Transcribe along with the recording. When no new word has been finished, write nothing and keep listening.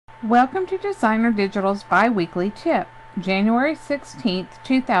Welcome to Designer Digital's Bi-Weekly Tip, January 16th,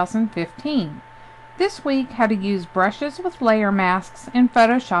 2015. This week, how to use brushes with layer masks in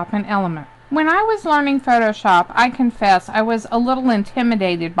Photoshop and Element. When I was learning Photoshop, I confess I was a little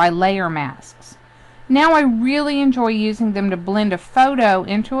intimidated by layer masks. Now I really enjoy using them to blend a photo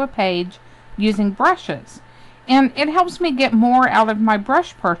into a page using brushes, and it helps me get more out of my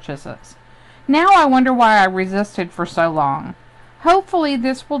brush purchases. Now I wonder why I resisted for so long. Hopefully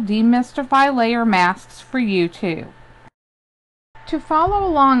this will demystify layer masks for you too. To follow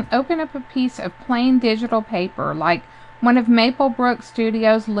along, open up a piece of plain digital paper like one of Maplebrook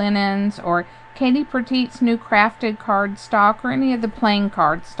Studios' linens or Katie Petit's new crafted cardstock or any of the plain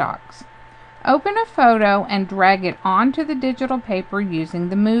cardstocks. Open a photo and drag it onto the digital paper using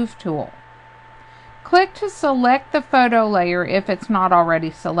the Move tool. Click to select the photo layer if it's not already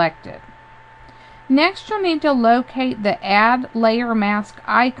selected. Next, you'll need to locate the Add Layer Mask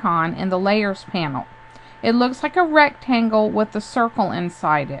icon in the Layers panel. It looks like a rectangle with a circle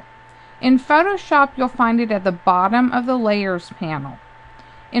inside it. In Photoshop, you'll find it at the bottom of the Layers panel.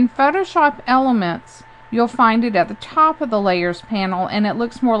 In Photoshop Elements, you'll find it at the top of the Layers panel, and it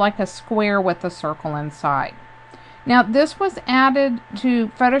looks more like a square with a circle inside. Now, this was added to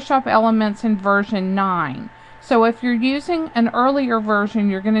Photoshop Elements in version 9. So if you're using an earlier version,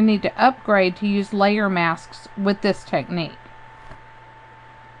 you're going to need to upgrade to use layer masks with this technique.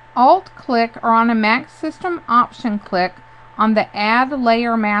 Alt-click or on a Mac system option-click on the Add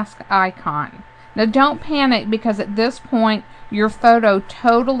Layer Mask icon. Now don't panic because at this point your photo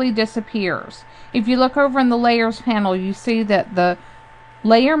totally disappears. If you look over in the Layers panel, you see that the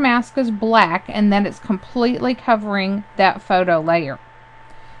layer mask is black and then it's completely covering that photo layer.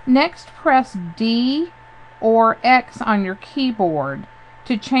 Next, press D or X on your keyboard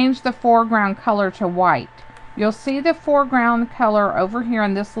to change the foreground color to white. You'll see the foreground color over here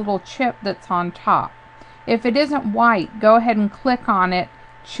in this little chip that's on top. If it isn't white, go ahead and click on it,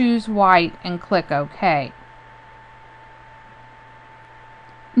 choose white, and click OK.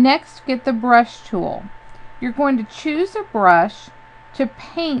 Next, get the brush tool. You're going to choose a brush to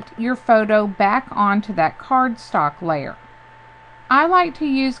paint your photo back onto that cardstock layer. I like to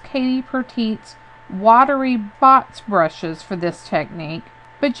use Katie Petit's watery box brushes for this technique,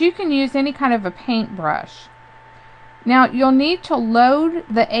 but you can use any kind of a paint brush. Now you'll need to load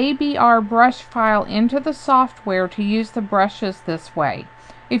the ABR brush file into the software to use the brushes this way.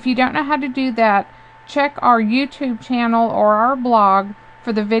 If you don't know how to do that, check our YouTube channel or our blog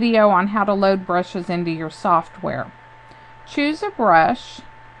for the video on how to load brushes into your software. Choose a brush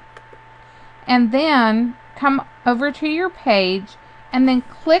and then come over to your page and then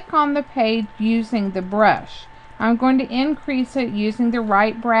click on the page using the brush. I'm going to increase it using the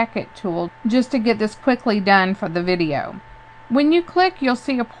right bracket tool just to get this quickly done for the video. When you click, you'll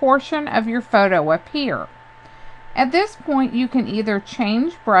see a portion of your photo appear. At this point, you can either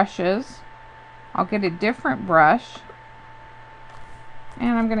change brushes. I'll get a different brush,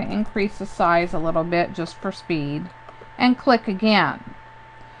 and I'm going to increase the size a little bit just for speed, and click again.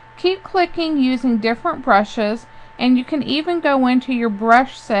 Keep clicking using different brushes, and you can even go into your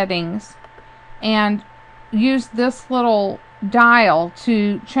brush settings and use this little dial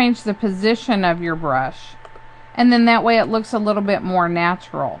to change the position of your brush, and then that way it looks a little bit more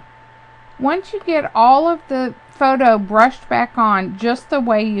natural. Once you get all of the photo brushed back on just the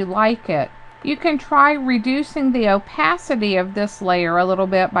way you like it, you can try reducing the opacity of this layer a little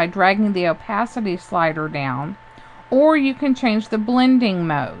bit by dragging the opacity slider down, or you can change the blending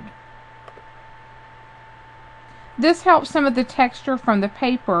mode. This helps some of the texture from the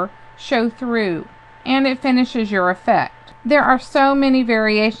paper show through, and it finishes your effect. There are so many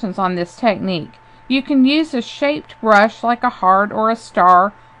variations on this technique. You can use a shaped brush like a heart or a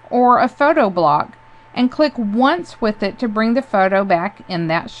star or a photo block and click once with it to bring the photo back in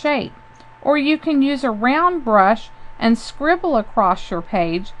that shape. Or you can use a round brush and scribble across your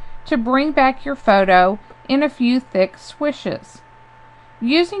page to bring back your photo in a few thick swishes.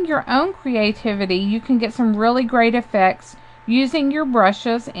 Using your own creativity, you can get some really great effects using your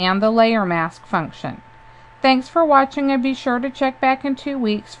brushes and the layer mask function. Thanks for watching, and be sure to check back in 2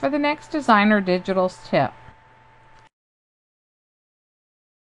 weeks for the next Designer Digitals tip.